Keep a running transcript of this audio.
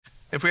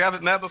If we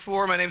haven't met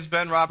before, my name is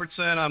Ben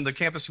Robertson. I'm the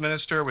campus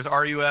minister with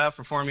RUF,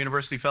 Reformed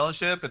University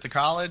Fellowship at the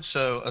college.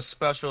 So a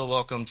special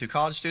welcome to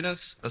college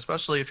students,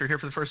 especially if you're here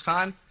for the first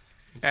time.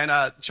 And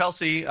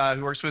Chelsea,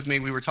 who works with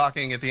me, we were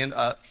talking at the end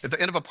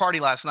of a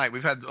party last night.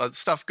 We've had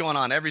stuff going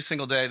on every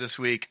single day this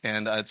week,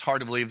 and it's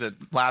hard to believe that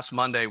last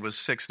Monday was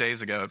 6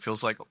 days ago. It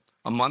feels like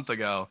a month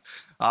ago,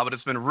 but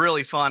it's been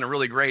really fun and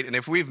really great. And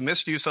if we've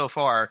missed you so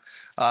far,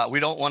 we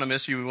don't want to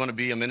miss you. We want to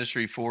be a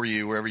ministry for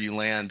you wherever you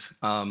land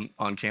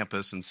on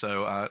campus. And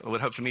so I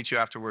would hope to meet you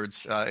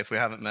afterwards if we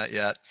haven't met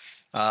yet.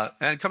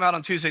 And come out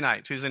on Tuesday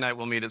night. Tuesday night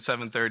we'll meet at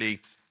 7:30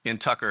 in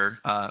Tucker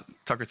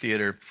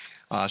Theater.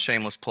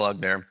 Shameless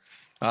plug there.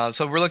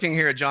 So we're looking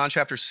here at John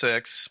chapter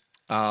 6,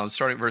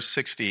 starting at verse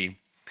 60,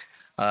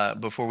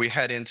 before we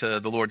head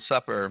into the Lord's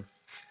Supper.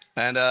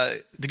 And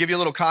to give you a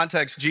little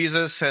context,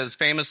 Jesus has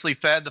famously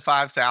fed the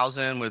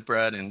 5,000 with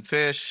bread and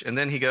fish, and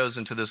then he goes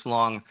into this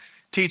long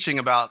teaching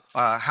about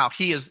how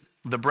he is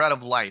the bread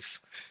of life.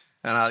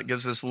 And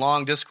gives this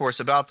long discourse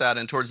about that,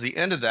 and towards the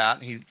end of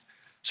that, he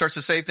starts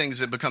to say things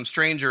that become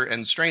stranger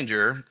and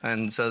stranger,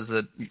 and says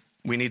that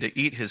we need to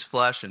eat his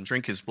flesh and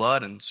drink his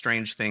blood, and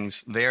strange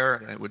things there,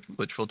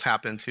 which we'll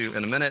tap into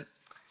in a minute.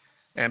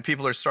 And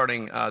people are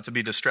starting to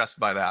be distressed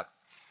by that.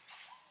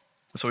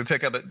 So we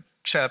pick up at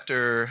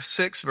chapter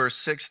 6, verse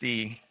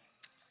 60.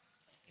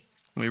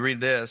 We read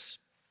this.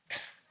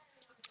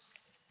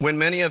 When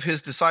many of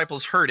his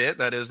disciples heard it,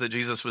 that is, that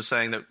Jesus was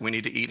saying that we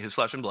need to eat his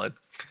flesh and blood,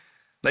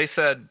 they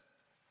said,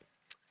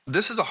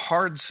 "This is a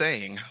hard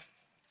saying.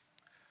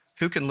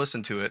 Who can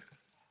listen to it?"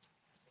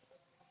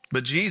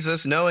 But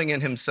Jesus, knowing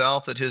in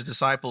himself that his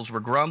disciples were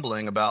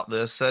grumbling about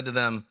this, said to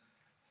them,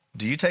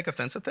 "Do you take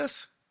offense at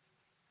this?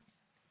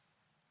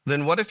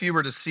 Then what if you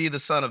were to see the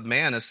Son of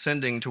Man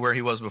ascending to where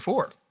he was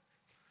before?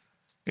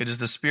 It is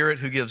the Spirit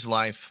who gives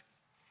life.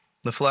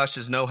 The flesh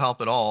is no help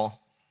at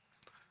all.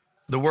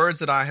 The words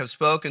that I have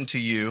spoken to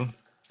you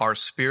are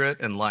spirit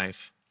and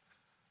life.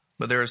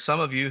 But there are some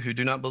of you who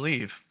do not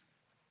believe."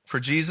 For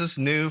Jesus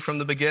knew from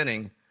the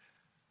beginning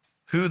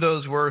who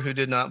those were who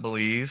did not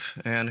believe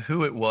and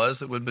who it was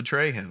that would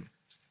betray him.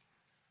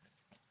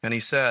 And he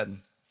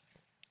said,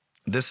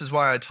 "This is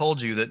why I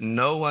told you that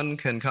no one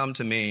can come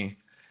to me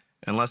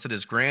unless it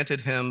is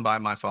granted him by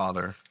my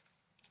Father."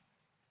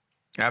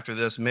 After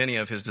this, many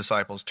of his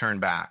disciples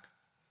turned back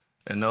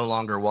and no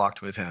longer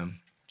walked with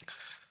him.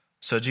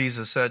 So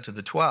Jesus said to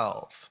the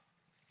 12,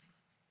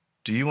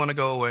 "Do you want to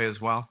go away as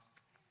well?"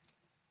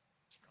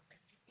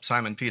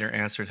 Simon Peter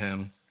answered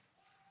him,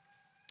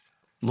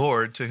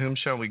 "Lord, to whom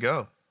shall we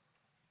go?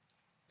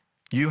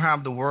 You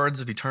have the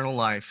words of eternal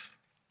life,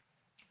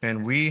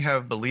 and we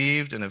have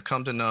believed and have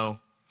come to know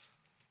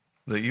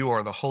that you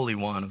are the Holy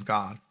One of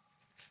God."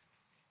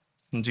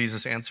 And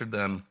Jesus answered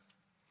them,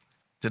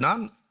 "Did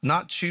I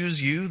not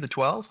choose you, the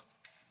 12?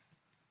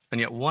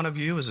 And yet one of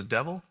you is a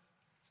devil?"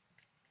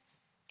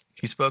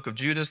 He spoke of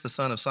Judas, the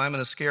son of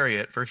Simon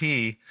Iscariot, for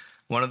he,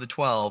 one of the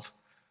 12,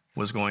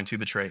 was going to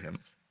betray him.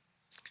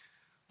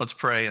 Let's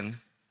pray and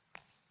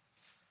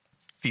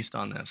feast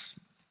on this.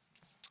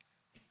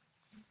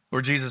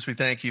 Lord Jesus, we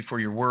thank you for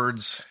your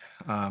words.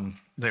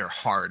 They are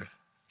hard.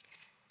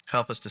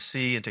 Help us to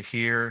see and to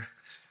hear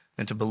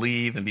and to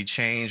believe and be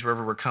changed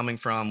wherever we're coming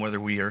from,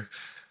 whether we are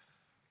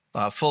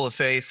full of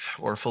faith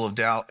or full of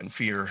doubt and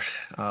fear.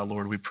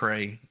 Lord, we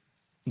pray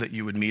that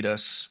you would meet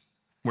us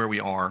where we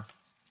are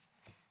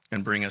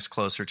and bring us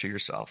closer to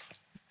yourself.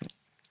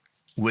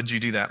 Would you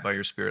do that by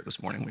your Spirit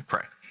this morning, we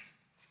pray.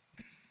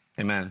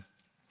 Amen.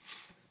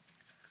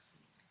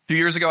 A few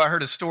years ago, I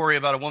heard a story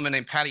about a woman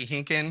named Patty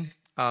Hinken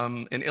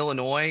in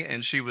Illinois,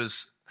 and she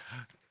was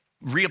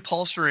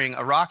reupholstering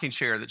a rocking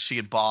chair that she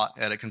had bought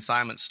at a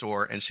consignment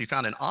store, and she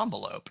found an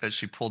envelope as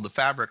she pulled the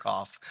fabric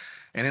off.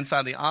 And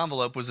inside the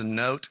envelope was a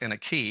note and a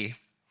key.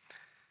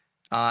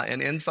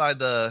 And inside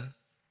the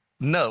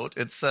note,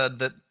 it said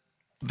that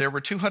there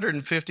were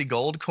 250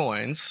 gold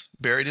coins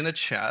buried in a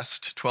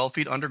chest 12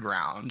 feet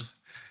underground,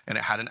 and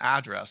it had an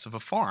address of a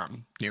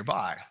farm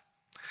nearby.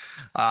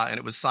 And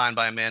it was signed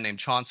by a man named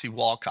Chauncey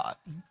Walcott.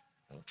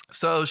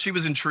 So she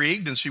was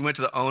intrigued, and she went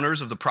to the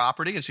owners of the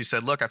property, and she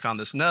said, "Look, I found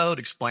this note,"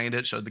 explained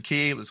it, showed the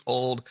key. It was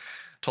old,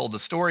 told the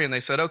story, and they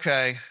said,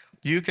 "Okay,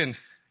 you can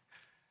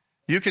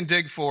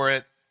dig for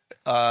it,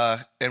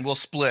 and we'll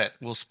split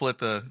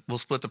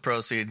the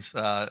proceeds."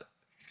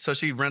 So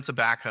she rents a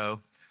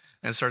backhoe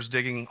and starts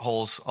digging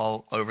holes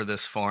all over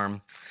this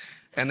farm,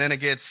 and then it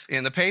gets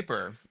in the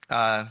paper.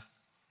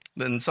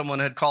 Then someone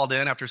had called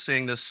in after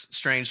seeing this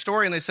strange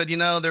story, and they said,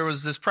 there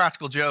was this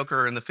practical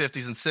joker in the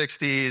 50s and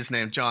 60s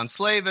named John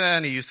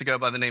Slavin. He used to go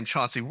by the name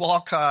Chauncey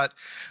Walcott.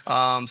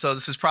 So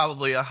this is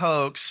probably a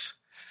hoax.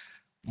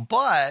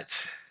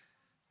 But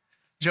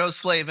Joe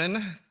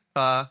Slavin,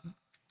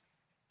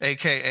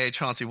 a.k.a.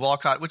 Chauncey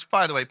Walcott, which,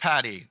 by the way,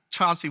 Patty,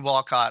 Chauncey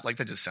Walcott,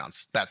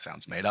 that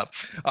sounds made up.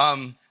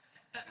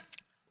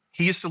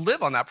 He used to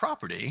live on that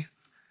property.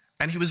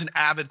 And he was an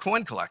avid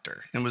coin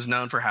collector and was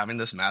known for having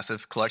this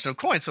massive collection of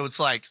coins. So it's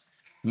like,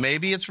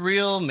 maybe it's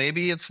real,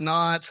 maybe it's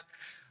not.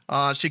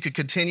 She could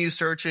continue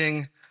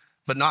searching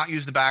but not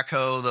use the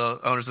backhoe.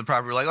 The owners of the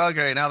property were like,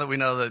 okay, now that we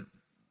know that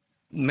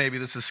maybe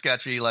this is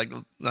sketchy, like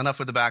enough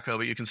with the backhoe,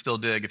 but you can still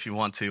dig if you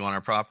want to on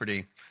our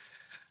property.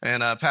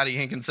 And Patty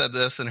Hinken said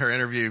this in her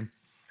interview: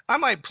 I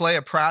might play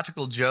a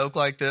practical joke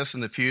like this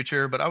in the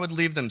future, but I would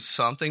leave them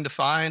something to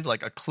find,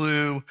 like a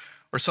clue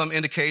or some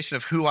indication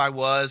of who I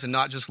was, and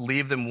not just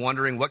leave them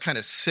wondering what kind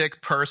of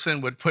sick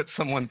person would put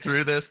someone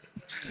through this.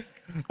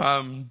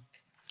 So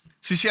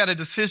she had a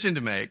decision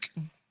to make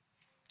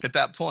at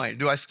that point.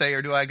 Do I stay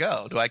or do I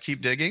go? Do I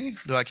keep digging?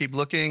 Do I keep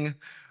looking?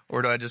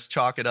 Or do I just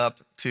chalk it up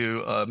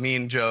to a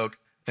mean joke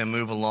and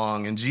move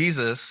along? And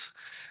Jesus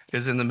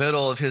is in the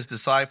middle of his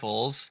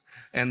disciples,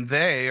 and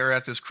they are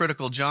at this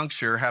critical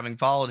juncture, having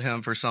followed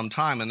him for some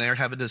time, and they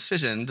have a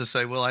decision to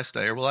say, will I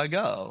stay or will I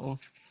go?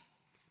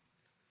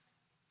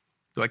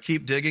 Do I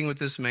keep digging with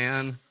this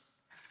man?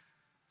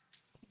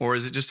 Or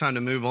is it just time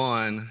to move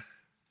on?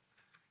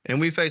 And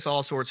we face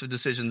all sorts of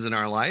decisions in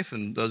our life.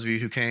 And those of you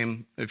who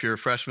came, if you're a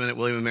freshman at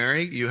William &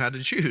 Mary, you had to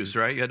choose,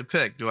 right? You had to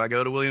pick, do I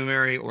go to William &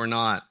 Mary or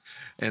not?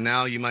 And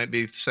now you might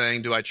be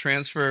saying, do I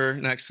transfer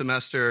next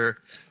semester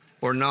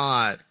or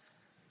not?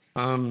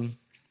 And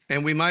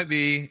we might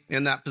be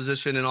in that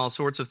position in all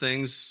sorts of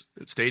things,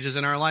 stages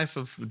in our life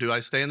of, do I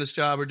stay in this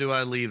job or do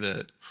I leave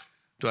it?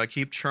 Do I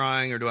keep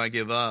trying or do I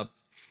give up?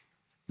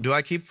 Do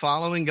I keep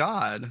following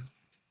God?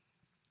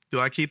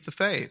 Do I keep the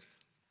faith?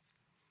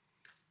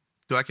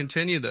 Do I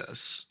continue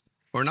this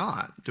or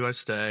not? Do I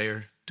stay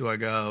or do I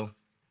go?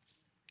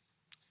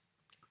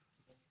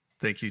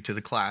 Thank you to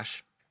The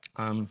Clash.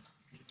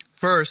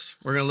 First,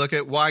 we're going to look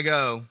at why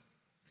go.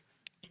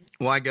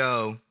 Why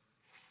go?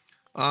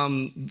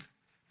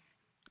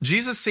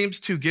 Jesus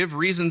seems to give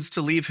reasons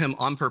to leave him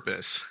on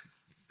purpose.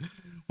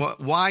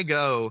 Why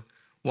go?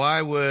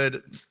 Why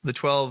would the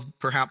 12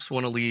 perhaps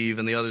want to leave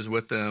and the others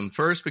with them?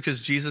 First,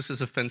 because Jesus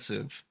is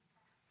offensive.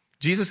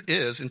 Jesus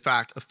is, in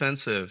fact,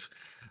 offensive.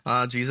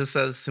 Jesus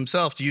says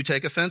himself, do you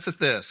take offense at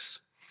this?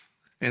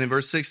 And in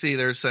verse 60,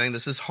 they're saying,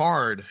 this is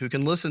hard. Who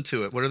can listen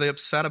to it? What are they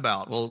upset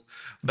about? Well,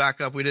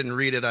 back up. We didn't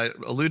read it. I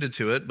alluded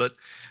to it. But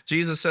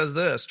Jesus says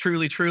this: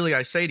 truly, truly,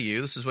 I say to you,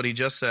 this is what he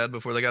just said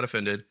before they got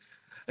offended,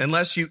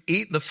 unless you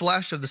eat the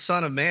flesh of the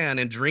Son of Man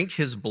and drink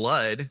his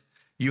blood,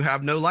 you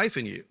have no life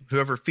in you.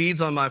 Whoever feeds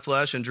on my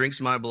flesh and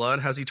drinks my blood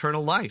has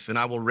eternal life, and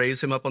I will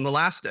raise him up on the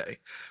last day.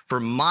 For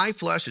my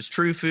flesh is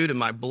true food, and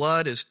my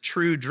blood is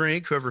true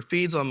drink. Whoever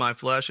feeds on my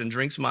flesh and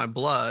drinks my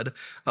blood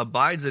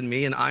abides in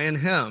me, and I in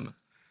him.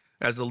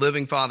 As the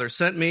living Father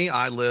sent me,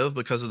 I live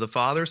because of the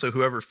Father. So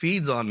whoever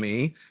feeds on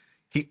me,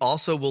 he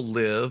also will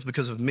live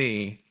because of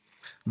me.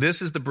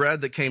 This is the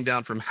bread that came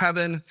down from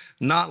heaven,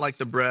 not like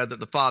the bread that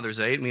the fathers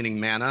ate,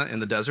 meaning manna in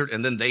the desert,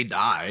 and then they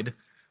died.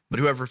 But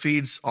whoever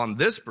feeds on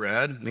this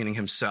bread, meaning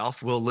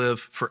himself, will live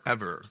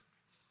forever.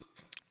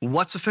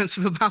 What's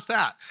offensive about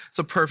that? It's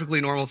a perfectly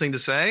normal thing to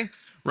say,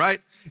 right?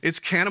 It's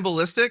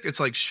cannibalistic. It's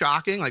like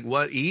shocking, like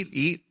what,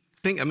 eat.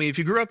 I mean, if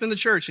you grew up in the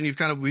church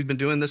and we've been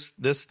doing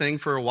this thing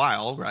for a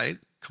while, right?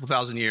 A couple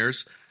thousand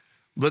years.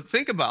 But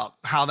think about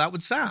how that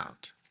would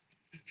sound.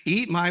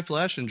 Eat my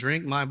flesh and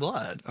drink my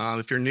blood.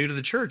 If you're new to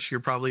the church, you're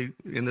probably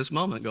in this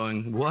moment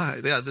going,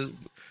 what? Yeah,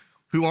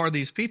 who are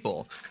these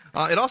people?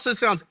 It also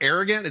sounds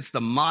arrogant. It's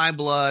the my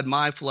blood,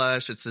 my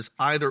flesh. It's this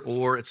either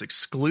or. It's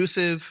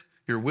exclusive.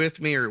 You're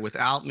with me or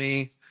without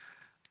me.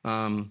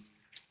 What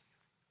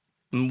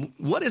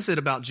is it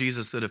about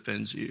Jesus that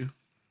offends you?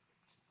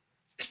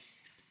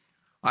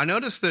 I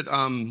noticed that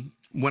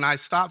when I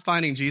stopped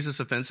finding Jesus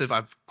offensive,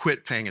 I've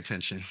quit paying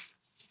attention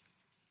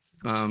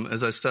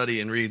as I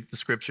study and read the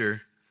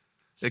scripture.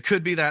 It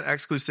could be that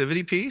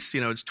exclusivity piece.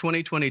 You know, it's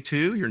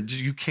 2022.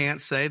 You can't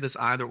say this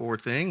either or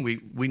thing.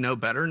 We know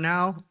better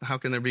now. How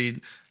can it be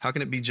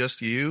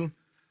just you?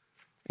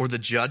 Or the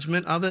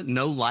judgment of it,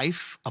 no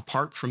life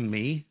apart from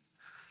me.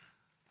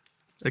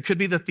 It could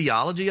be the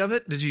theology of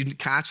it. Did you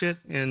catch it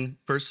in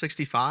verse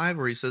 65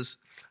 where he says,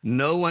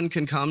 no one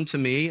can come to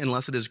me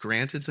unless it is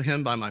granted to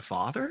him by my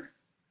Father?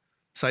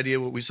 This idea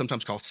of what we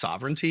sometimes call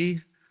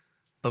sovereignty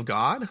of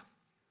God,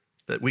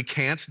 that we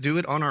can't do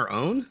it on our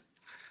own.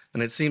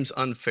 And it seems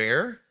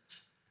unfair.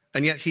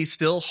 And yet he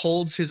still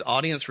holds his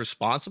audience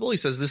responsible. He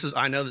says,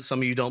 I know that some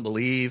of you don't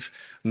believe,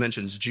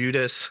 mentions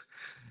Judas.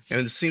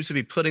 And it seems to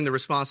be putting the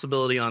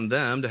responsibility on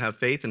them to have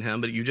faith in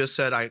him. But you just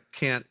said, I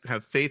can't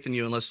have faith in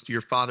you unless your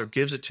Father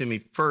gives it to me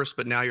first.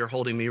 But now you're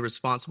holding me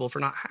responsible for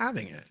not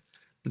having it.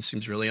 It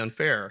seems really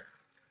unfair.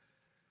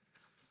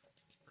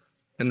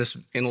 And this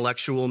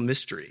intellectual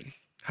mystery,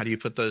 how do you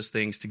put those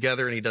things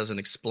together? And he doesn't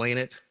explain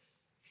it.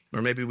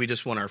 Or maybe we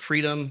just want our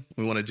freedom.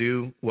 We want to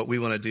do what we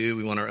want to do.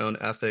 We want our own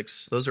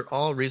ethics. Those are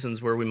all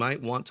reasons where we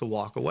might want to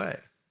walk away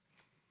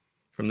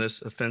from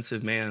this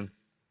offensive man.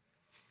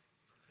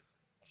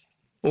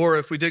 Or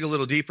if we dig a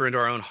little deeper into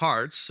our own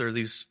hearts, there are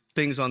these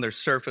things on their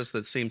surface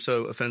that seem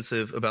so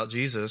offensive about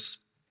Jesus.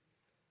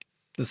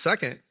 The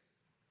second,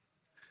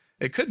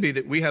 it could be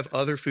that we have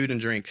other food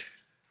and drink.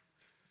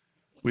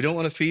 We don't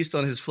want to feast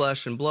on his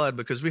flesh and blood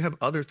because we have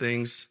other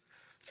things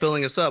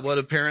filling us up. What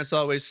do parents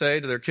always say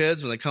to their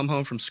kids when they come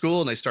home from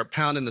school and they start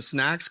pounding the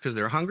snacks because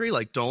they're hungry?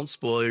 Like, don't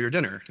spoil your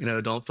dinner.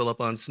 Don't fill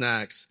up on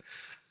snacks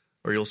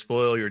or you'll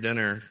spoil your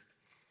dinner.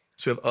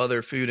 So we have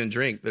other food and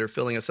drink that are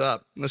filling us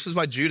up. And this is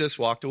why Judas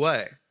walked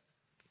away.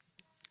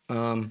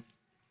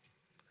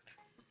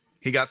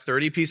 He got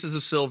 30 pieces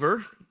of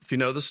silver, if you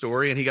know the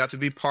story, and he got to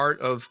be part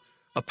of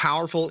a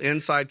powerful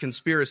inside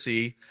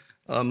conspiracy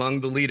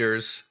among the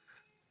leaders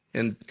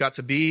and got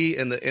to be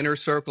in the inner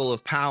circle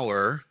of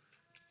power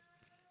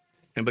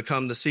and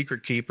become the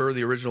secret keeper,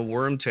 the original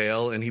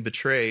wormtail, and he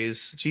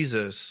betrays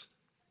Jesus.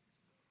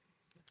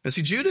 And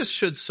see, Judas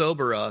should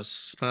sober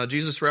us.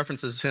 Jesus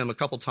references him a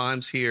couple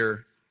times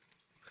here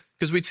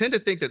because we tend to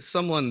think that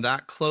someone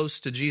that close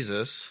to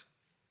Jesus,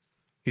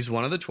 he's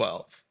one of the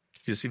 12.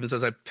 Jesus even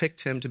says, I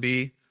picked him to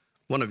be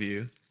one of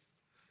you.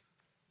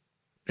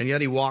 And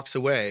yet he walks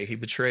away. He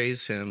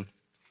betrays him.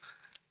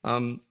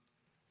 Do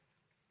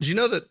you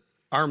know that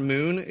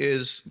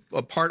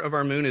a part of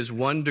our moon is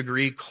 1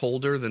 degree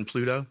colder than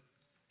Pluto?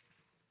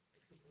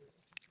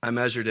 I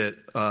measured it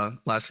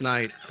last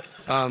night.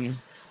 I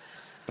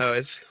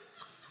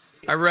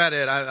read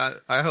it.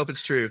 I hope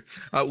it's true.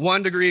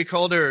 1 degree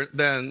colder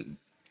than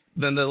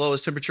the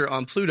lowest temperature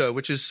on Pluto,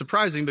 which is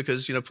surprising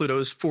because, Pluto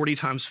is 40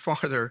 times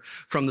farther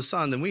from the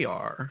sun than we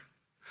are.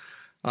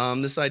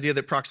 This idea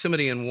that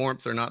proximity and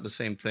warmth are not the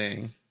same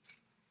thing,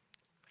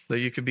 that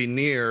you could be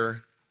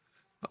near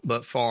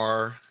but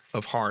far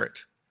of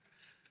heart.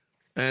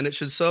 And it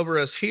should sober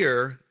us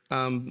here,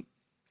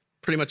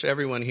 pretty much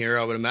everyone here,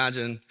 I would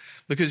imagine,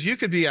 because you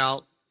could be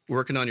out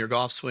working on your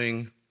golf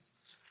swing.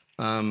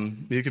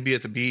 You could be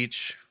at the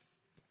beach.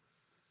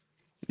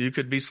 You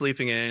could be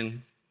sleeping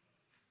in.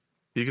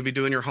 You could be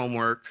doing your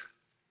homework.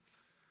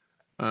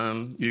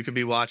 You could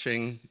be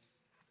watching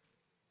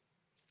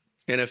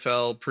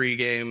NFL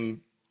pregame,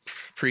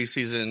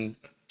 preseason,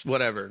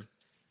 whatever.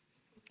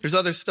 There's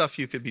other stuff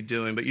you could be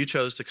doing, but you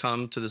chose to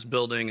come to this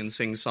building and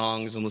sing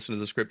songs and listen to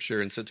the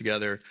scripture and sit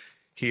together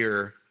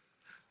here,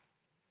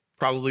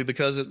 probably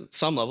because at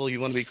some level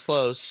you want to be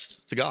close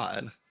to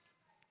God.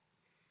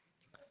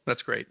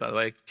 That's great, by the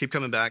way. Keep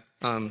coming back.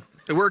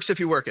 It works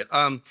if you work it.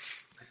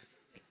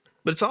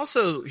 But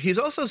he's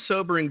also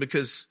sobering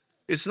because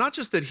it's not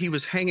just that he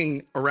was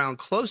hanging around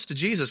close to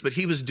Jesus, but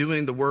he was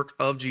doing the work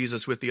of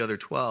Jesus with the other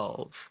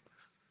 12.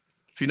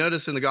 If you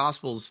notice in the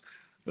Gospels,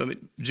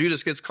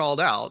 Judas gets called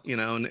out,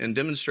 and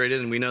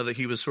demonstrated, and we know that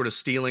he was sort of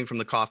stealing from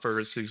the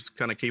coffers. He's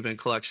kind of keeping a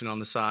collection on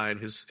the side.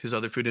 His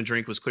other food and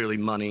drink was clearly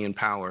money and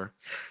power.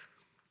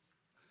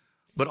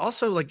 But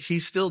also, he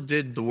still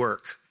did the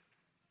work.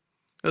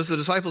 As the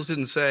disciples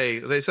didn't say,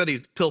 they said he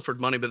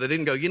pilfered money, but they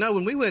didn't go,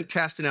 when we went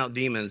casting out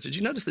demons, did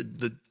you notice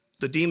that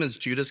the demons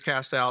Judas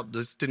cast out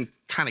just didn't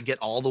kind of get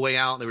all the way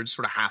out? They were just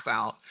sort of half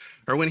out.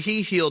 Or when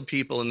he healed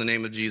people in the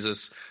name of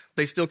Jesus,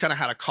 they still kind of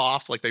had a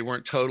cough, like they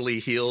weren't totally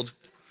healed.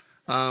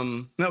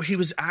 No, he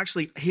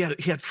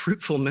had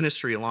fruitful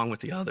ministry along with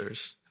the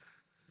others.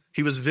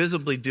 He was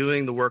visibly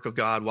doing the work of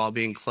God while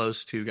being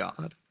close to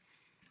God.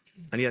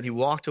 And yet he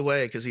walked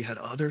away because he had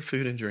other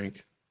food and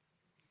drink.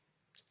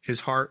 His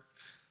heart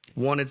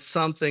wanted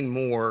something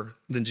more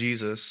than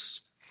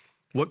Jesus.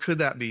 What could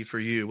that be for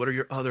you? What are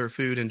your other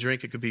food and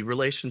drink? It could be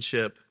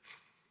relationship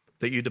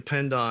that you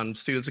depend on.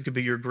 Students, it could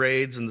be your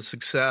grades and the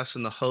success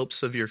and the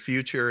hopes of your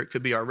future. It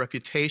could be our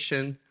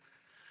reputation.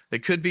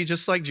 It could be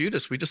just like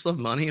Judas. We just love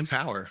money and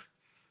power.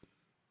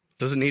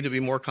 Doesn't need to be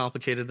more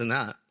complicated than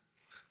that.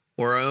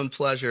 Or our own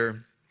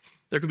pleasure.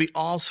 There could be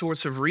all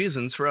sorts of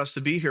reasons for us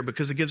to be here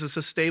because it gives us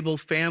a stable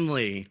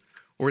family,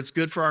 or it's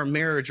good for our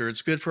marriage, or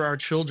it's good for our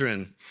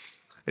children.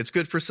 It's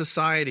good for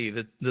society.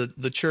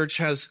 The church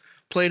has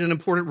played an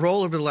important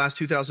role over the last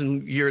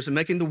 2,000 years in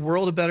making the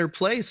world a better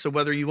place. So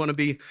whether you want to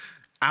be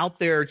out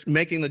there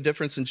making the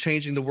difference and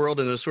changing the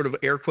world in a sort of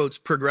air quotes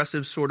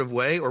progressive sort of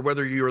way, or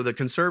whether you're the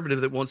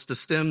conservative that wants to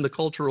stem the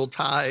cultural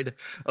tide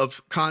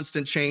of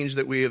constant change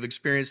that we have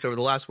experienced over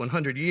the last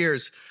 100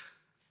 years,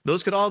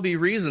 those could all be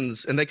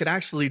reasons, and they could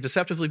actually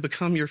deceptively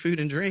become your food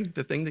and drink,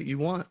 the thing that you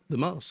want the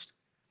most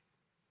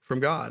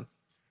from God.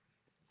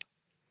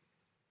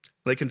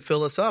 They can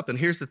fill us up. And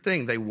here's the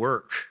thing, they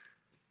work.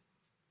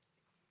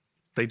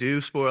 They do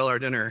spoil our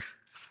dinner.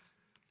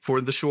 For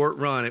the short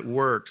run, it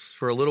works.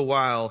 For a little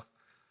while,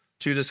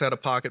 Judas had a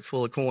pocket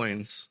full of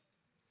coins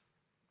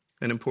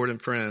and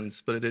important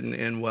friends, but it didn't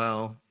end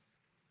well.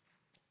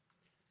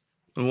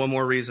 And one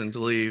more reason to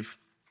leave,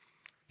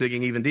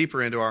 digging even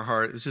deeper into our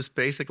heart, is just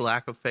basic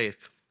lack of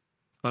faith,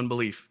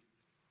 unbelief.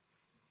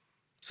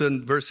 So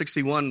in verse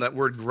 61, that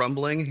word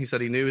grumbling, he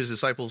said he knew his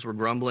disciples were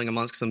grumbling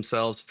amongst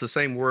themselves. It's the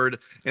same word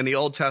in the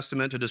Old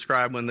Testament to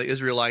describe when the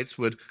Israelites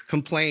would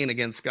complain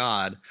against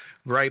God,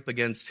 gripe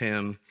against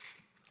him.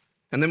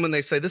 And then when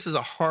they say, this is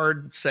a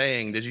hard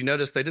saying, did you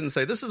notice they didn't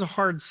say, this is a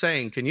hard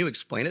saying, can you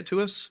explain it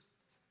to us?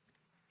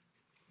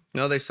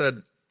 No, they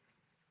said,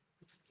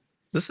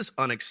 this is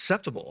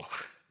unacceptable.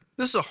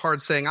 This is a hard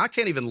saying. I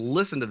can't even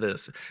listen to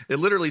this. It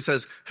literally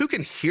says, who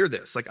can hear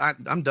this?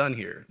 I'm done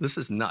here. This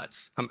is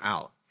nuts. I'm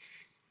out.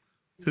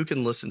 Who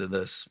can listen to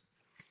this?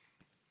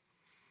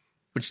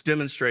 which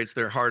demonstrates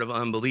their heart of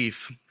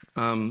unbelief.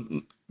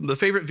 The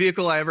favorite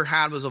vehicle I ever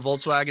had was a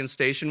Volkswagen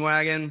station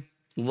wagon.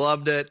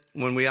 Loved it.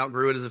 When we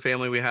outgrew it as a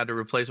family, we had to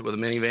replace it with a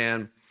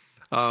minivan.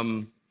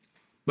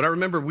 But I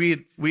remember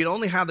we'd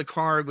only had the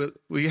car,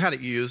 we had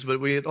it used, but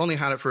we had only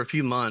had it for a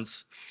few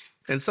months.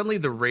 And suddenly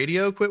the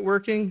radio quit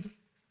working.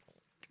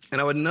 And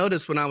I would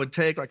notice when I would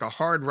take like a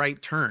hard right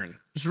turn, it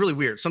was really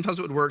weird. Sometimes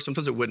it would work,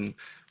 sometimes it wouldn't. When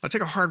I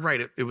take a hard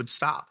right, it would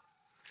stop.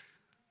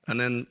 And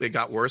then it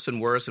got worse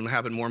and worse and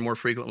happened more and more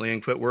frequently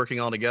and quit working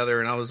altogether.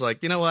 And I was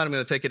like, you know what, I'm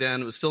going to take it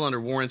in. It was still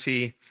under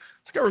warranty.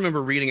 I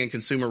remember reading in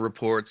Consumer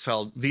Reports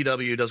how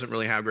VW doesn't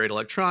really have great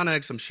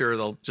electronics. I'm sure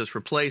they'll just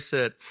replace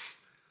it.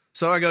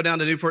 So I go down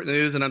to Newport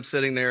News, and I'm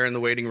sitting there in the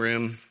waiting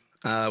room,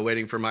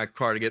 waiting for my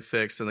car to get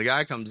fixed. And the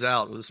guy comes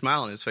out with a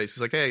smile on his face.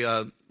 He's like, hey,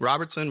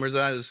 Robertson, where's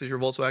that? This is your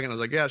Volkswagen? I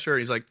was like, yeah, sure.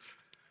 He's like,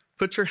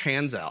 put your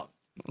hands out.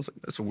 I was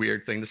like, that's a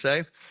weird thing to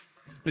say.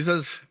 He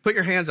says, put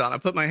your hands out. I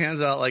put my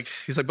hands out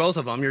he's like, both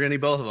of them. You're going to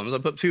need both of them. So I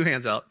put two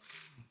hands out.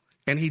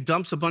 And he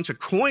dumps a bunch of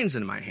coins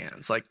in my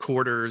hands, like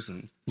quarters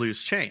and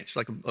loose change,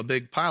 like a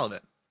big pile of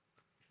it.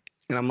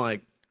 And I'm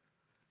like,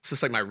 is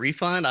this like my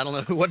refund? I don't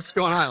know what's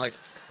going on. Like,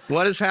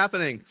 what is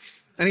happening?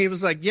 And he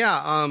was like,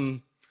 yeah,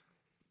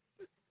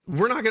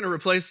 we're not going to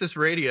replace this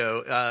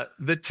radio.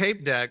 The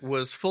tape deck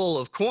was full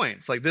of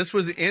coins. Like this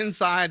was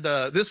inside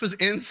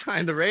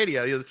the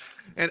radio.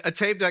 And a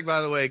tape deck, by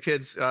the way,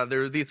 kids,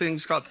 there are these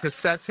things called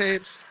cassette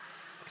tapes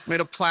made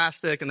of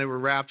plastic, and they were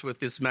wrapped with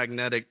this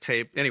magnetic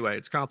tape. Anyway,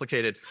 it's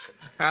complicated.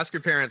 Ask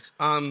your parents.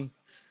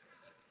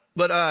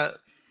 But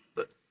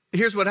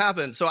here's what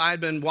happened. So I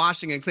had been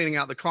washing and cleaning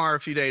out the car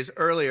a few days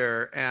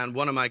earlier, and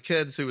one of my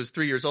kids, who was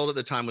 3 years old at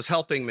the time, was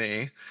helping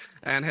me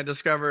and had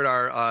discovered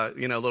our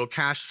little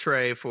cash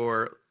tray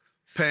for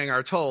paying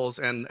our tolls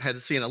and had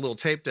seen a little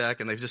tape deck,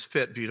 and they just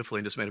fit beautifully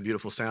and just made a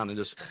beautiful sound and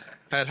just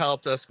had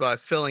helped us by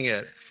filling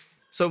it.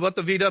 So what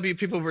the VW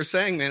people were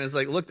saying, man, is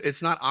like, look,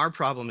 it's not our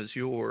problem, it's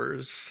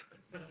yours.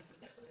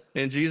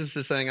 And Jesus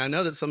is saying, I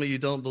know that some of you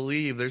don't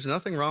believe. There's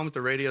nothing wrong with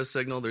the radio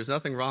signal. There's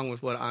nothing wrong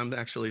with what I'm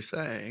actually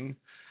saying.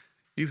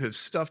 You have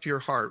stuffed your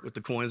heart with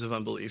the coins of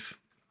unbelief,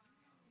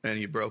 and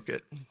you broke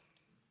it.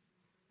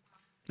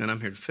 And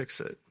I'm here to fix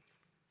it.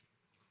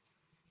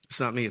 It's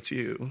not me, it's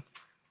you.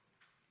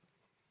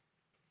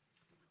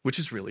 Which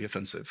is really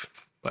offensive,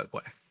 by the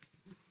way.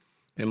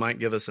 It might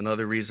give us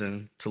another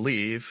reason to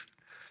leave.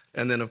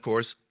 And then, of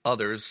course,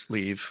 others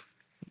leave,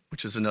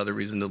 which is another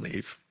reason to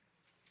leave.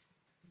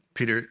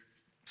 Peter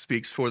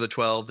speaks for the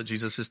 12 that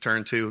Jesus has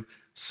turned to.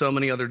 So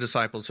many other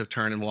disciples have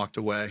turned and walked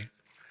away.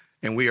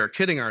 And we are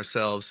kidding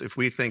ourselves if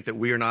we think that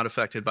we are not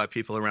affected by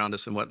people around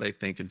us and what they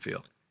think and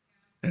feel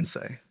and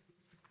say.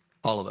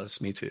 All of us,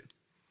 me too.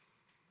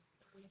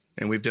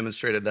 And we've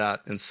demonstrated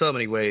that in so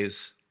many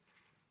ways,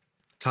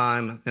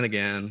 time and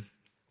again.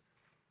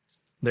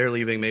 They're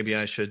leaving, maybe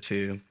I should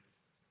too.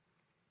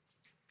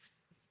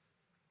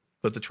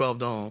 But the 12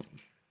 don't.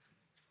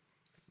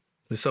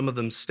 And some of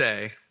them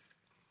stay.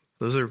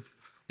 Those are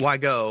why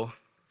go.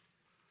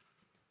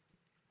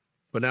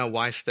 But now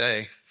why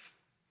stay?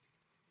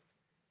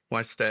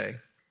 Why stay?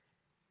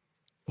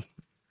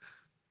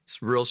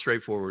 It's real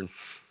straightforward.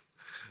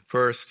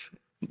 First,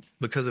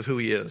 because of who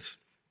he is.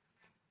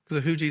 Because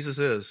of who Jesus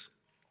is.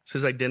 It's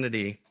his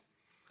identity.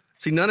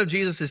 See, none of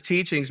Jesus'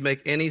 teachings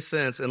make any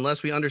sense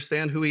unless we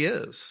understand who he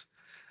is.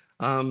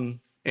 And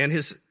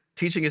his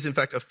teaching is, in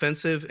fact,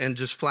 offensive and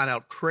just flat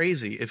out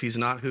crazy if he's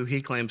not who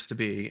he claims to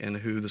be and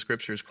who the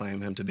scriptures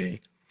claim him to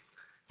be.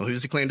 Well, who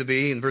does he claim to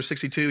be? In verse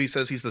 62, he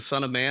says he's the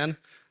Son of Man.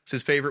 It's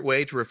his favorite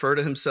way to refer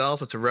to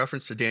himself. It's a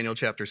reference to Daniel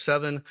chapter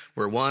 7,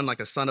 where one, like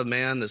a son of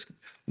man, this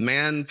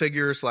man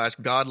figure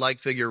 / godlike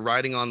figure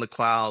riding on the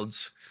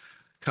clouds,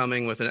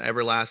 coming with an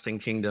everlasting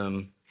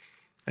kingdom.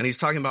 And he's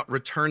talking about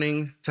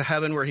returning to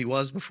heaven where he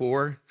was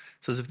before.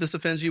 It says, if this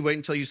offends you, wait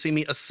until you see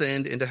me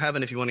ascend into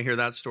heaven. If you want to hear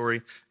that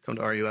story, come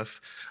to RUF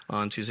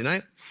on Tuesday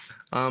night.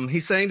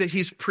 He's saying that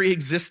he's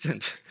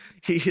pre-existent.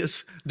 He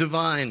is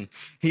divine.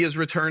 He is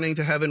returning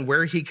to heaven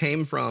where he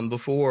came from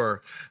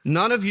before.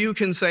 None of you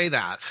can say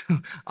that.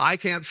 I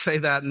can't say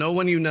that. No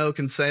one you know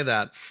can say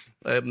that.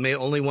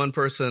 Only one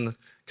person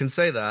can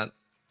say that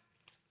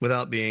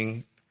without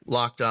being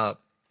locked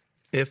up,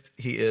 if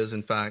he is,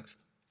 in fact,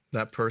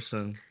 that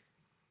person.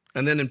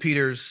 And then in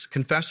Peter's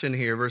confession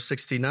here, verse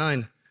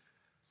 69,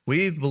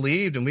 we've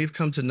believed and we've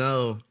come to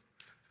know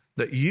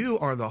that you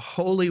are the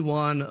Holy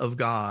One of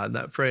God.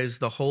 That phrase,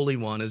 the Holy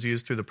One, is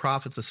used through the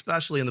prophets,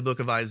 especially in the book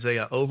of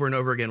Isaiah, over and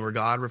over again, where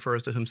God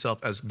refers to himself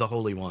as the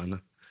Holy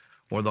One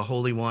or the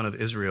Holy One of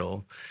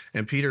Israel.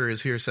 And Peter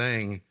is here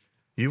saying,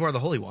 you are the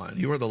Holy One.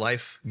 You are the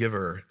life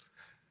giver.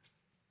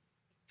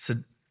 So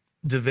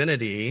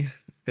divinity,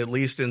 at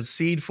least in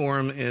seed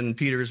form in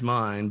Peter's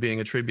mind, being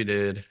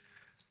attributed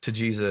to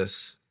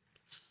Jesus.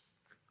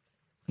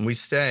 And we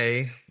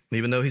stay,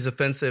 even though he's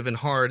offensive and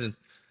hard,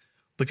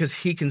 because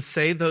he can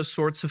say those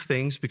sorts of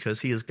things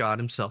because he is God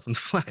himself in the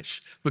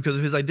flesh, because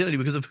of his identity,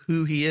 because of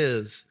who he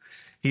is.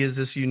 He is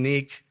this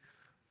unique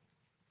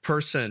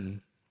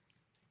person,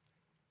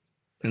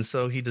 and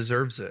so he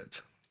deserves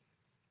it.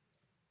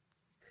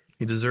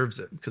 He deserves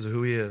it because of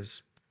who he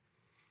is.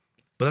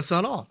 But that's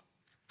not all.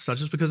 It's not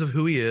just because of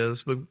who he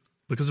is, but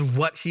because of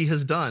what he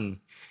has done.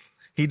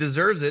 He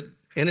deserves it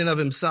in and of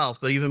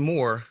himself, but even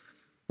more,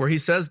 where he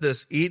says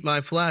this, eat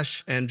my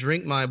flesh and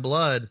drink my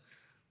blood.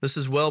 This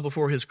is well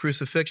before his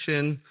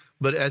crucifixion,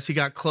 but as he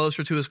got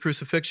closer to his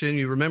crucifixion,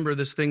 you remember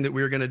this thing that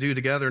we were going to do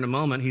together in a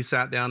moment. He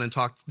sat down and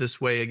talked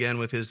this way again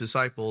with his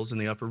disciples in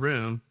the upper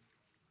room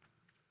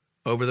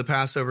over the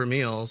Passover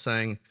meal,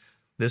 saying,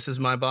 this is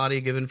my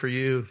body given for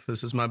you.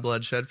 This is my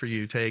blood shed for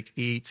you. Take,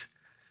 eat,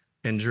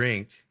 and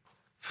drink,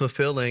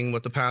 fulfilling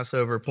what the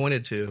Passover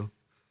pointed to. Do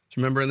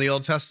you remember in the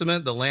Old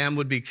Testament, the lamb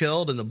would be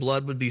killed and the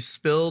blood would be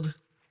spilled.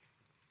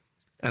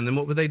 And then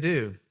what would they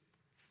do?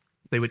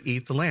 They would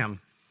eat the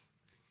lamb.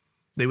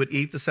 They would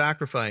eat the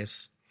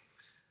sacrifice.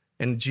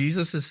 And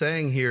Jesus is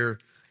saying here,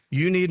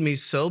 you need me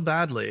so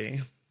badly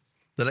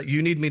that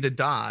you need me to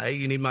die.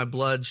 You need my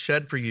blood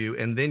shed for you.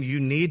 And then you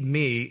need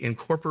me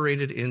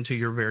incorporated into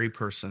your very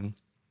person.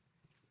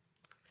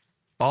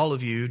 All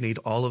of you need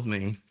all of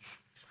me.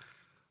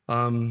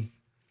 And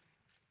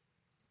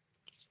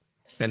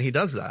he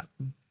does that.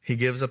 He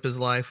gives up his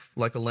life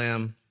like a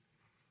lamb.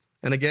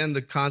 And again,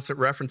 the constant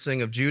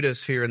referencing of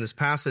Judas here in this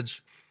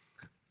passage,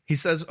 he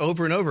says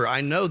over and over,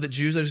 I know that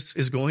Judas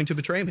is going to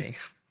betray me.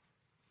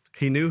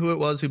 He knew who it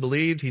was who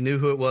believed. He knew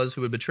who it was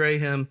who would betray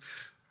him.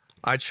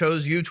 I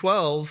chose you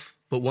 12,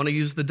 but want to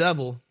use the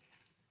devil.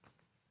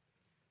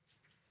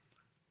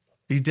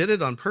 He did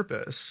it on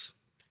purpose.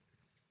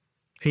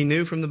 He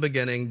knew from the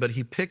beginning, but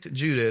he picked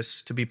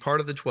Judas to be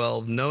part of the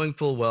 12, knowing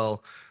full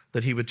well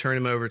that he would turn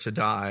him over to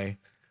die.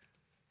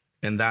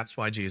 And that's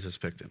why Jesus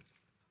picked him.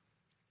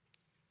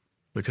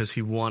 Because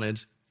he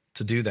wanted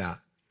to do that.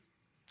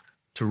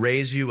 To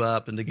raise you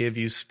up and to give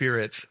you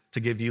spirit, to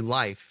give you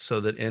life,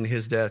 so that in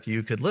his death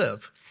you could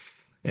live.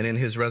 And in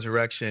his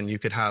resurrection you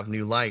could have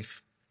new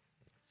life.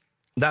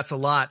 That's a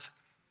lot.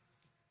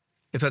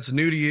 If that's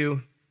new to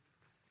you,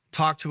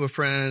 talk to a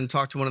friend,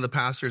 talk to one of the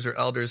pastors or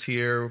elders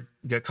here,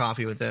 get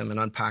coffee with them and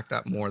unpack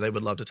that more. They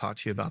would love to talk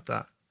to you about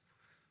that.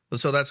 But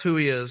so that's who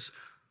he is,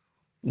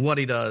 what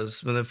he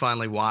does, and then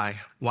finally why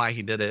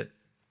he did it.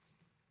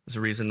 There's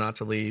a reason not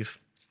to leave.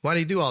 Why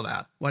did he do all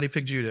that? Why did he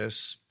pick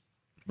Judas?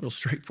 Real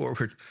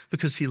straightforward.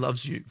 Because he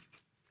loves you.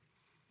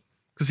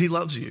 Because he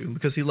loves you.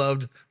 Because he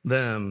loved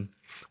them.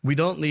 We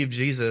don't leave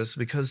Jesus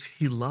because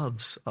he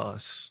loves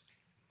us.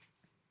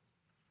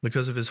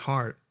 Because of his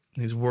heart.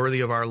 He's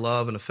worthy of our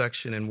love and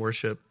affection and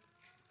worship.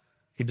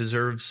 He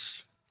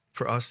deserves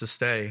for us to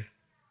stay.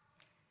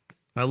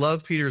 I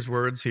love Peter's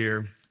words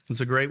here.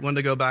 It's a great one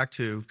to go back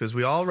to because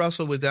we all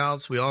wrestle with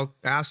doubts. We all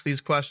ask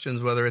these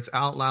questions, whether it's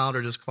out loud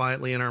or just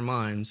quietly in our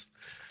minds.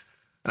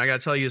 And I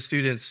got to tell you,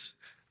 students,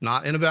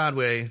 not in a bad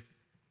way,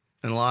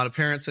 and a lot of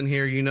parents in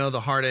here, you know the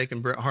heartache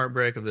and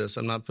heartbreak of this.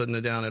 I'm not putting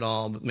it down at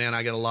all. But, man,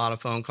 I get a lot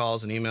of phone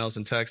calls and emails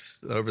and texts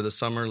over the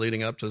summer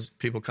leading up to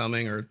people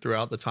coming or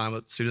throughout the time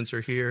that students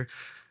are here.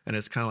 And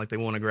it's kind of like they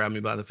want to grab me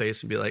by the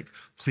face and be like,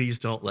 please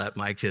don't let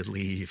my kid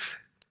leave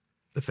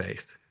the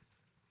faith.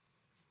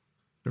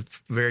 They're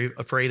very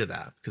afraid of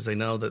that because they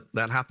know that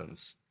that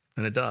happens.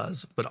 And it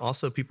does. But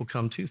also people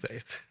come to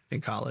faith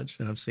in college.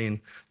 And I've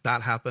seen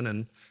that happen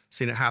and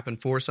seen it happen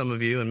for some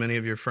of you and many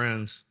of your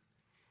friends.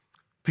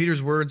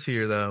 Peter's words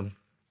here, though.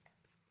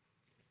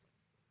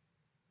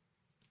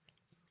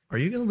 Are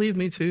you going to leave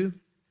me too?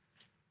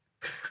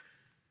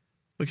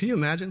 But can you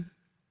imagine?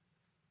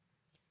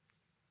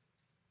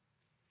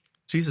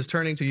 Jesus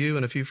turning to you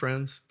and a few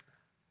friends.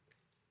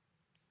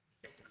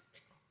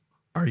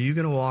 Are you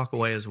going to walk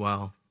away as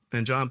well?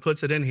 And John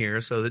puts it in here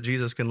so that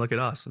Jesus can look at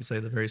us and say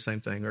the very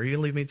same thing. Are you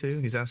going to leave me too?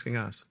 He's asking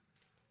us.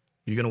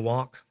 Are you going to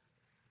walk?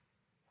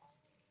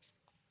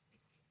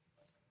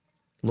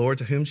 Lord,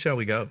 to whom shall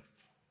we go?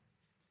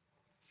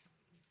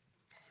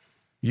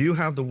 You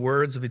have the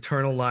words of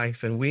eternal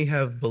life, and we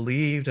have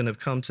believed and have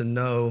come to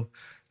know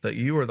that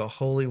you are the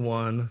Holy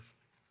One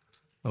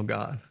of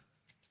God.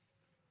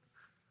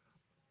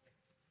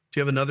 Do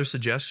you have another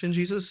suggestion,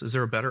 Jesus? Is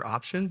there a better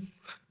option?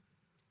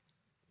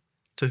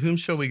 To whom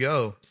shall we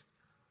go?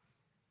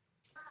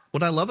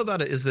 What I love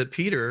about it is that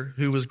Peter,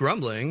 who was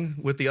grumbling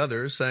with the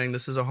others, saying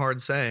this is a hard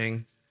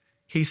saying,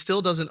 he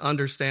still doesn't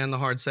understand the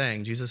hard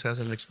saying. Jesus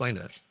hasn't explained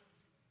it.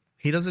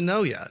 He doesn't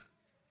know yet.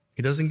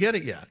 He doesn't get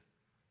it yet.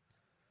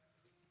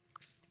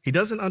 He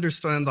doesn't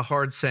understand the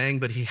hard saying,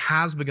 but he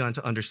has begun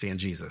to understand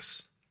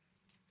Jesus.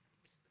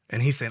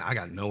 And he's saying, I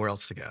got nowhere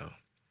else to go.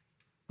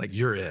 Like,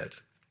 you're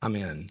it. I'm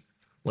in.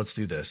 Let's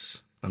do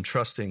this. I'm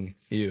trusting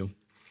you.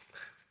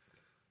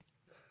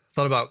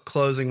 Thought about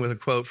closing with a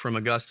quote from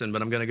Augustine,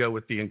 but I'm going to go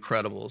with The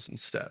Incredibles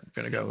instead. I'm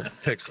going to go with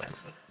Pixar.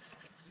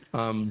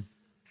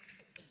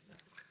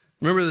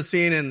 Remember the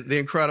scene in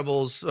The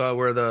Incredibles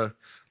where the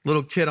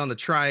little kid on the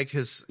trike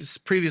has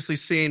previously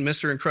seen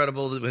Mr.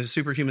 Incredible with his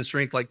superhuman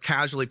strength like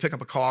casually pick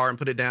up a car and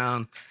put it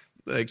down,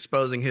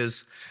 exposing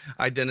his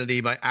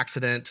identity by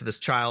accident to this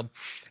child.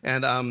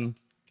 And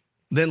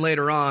Then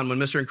later on, when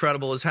Mr.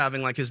 Incredible is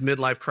having like his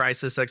midlife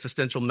crisis,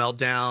 existential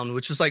meltdown,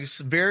 which is like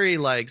very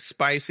like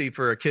spicy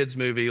for a kid's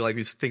movie, like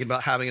he's thinking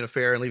about having an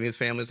affair and leaving his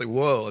family. It's like,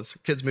 whoa, it's a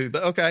kid's movie,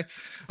 but okay.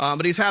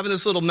 But he's having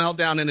this little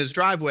meltdown in his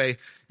driveway,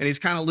 and he's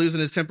kind of losing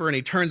his temper, and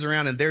he turns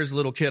around, and there's a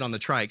little kid on the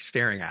trike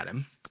staring at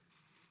him.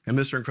 And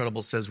Mr.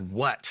 Incredible says,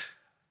 "What?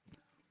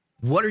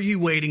 What are you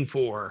waiting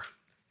for?"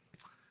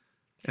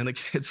 And the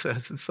kid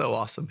says, it's so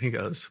awesome. He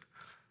goes,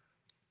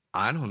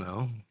 "I don't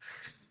know.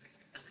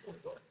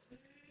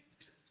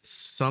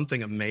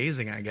 Something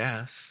amazing, I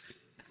guess."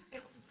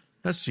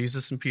 That's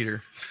Jesus and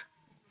Peter.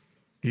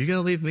 You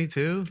gonna leave me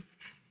too?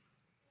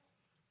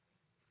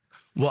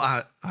 Well,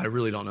 I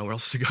really don't know where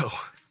else to go.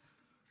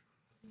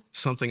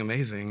 Something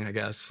amazing, I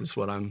guess, is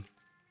what I'm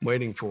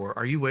waiting for.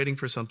 Are you waiting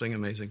for something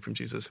amazing from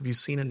Jesus? Have you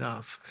seen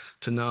enough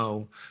to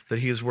know that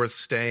he is worth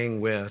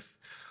staying with?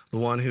 The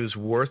one who's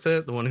worth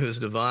it, the one who is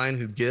divine,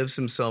 who gives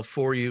himself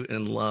for you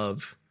in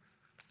love.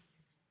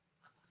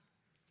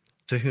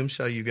 To whom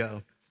shall you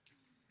go?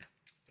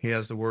 He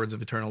has the words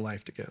of eternal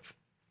life to give.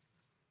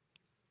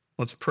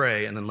 Let's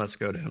pray, and then let's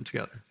go to him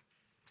together.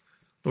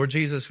 Lord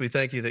Jesus, we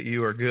thank you that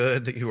you are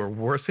good, that you are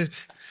worth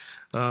it,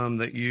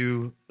 that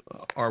you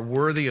are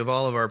worthy of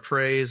all of our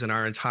praise and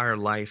our entire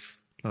life.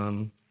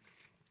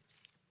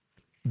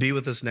 Be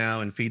with us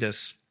now and feed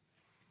us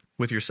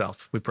with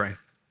yourself, we pray.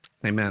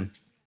 Amen.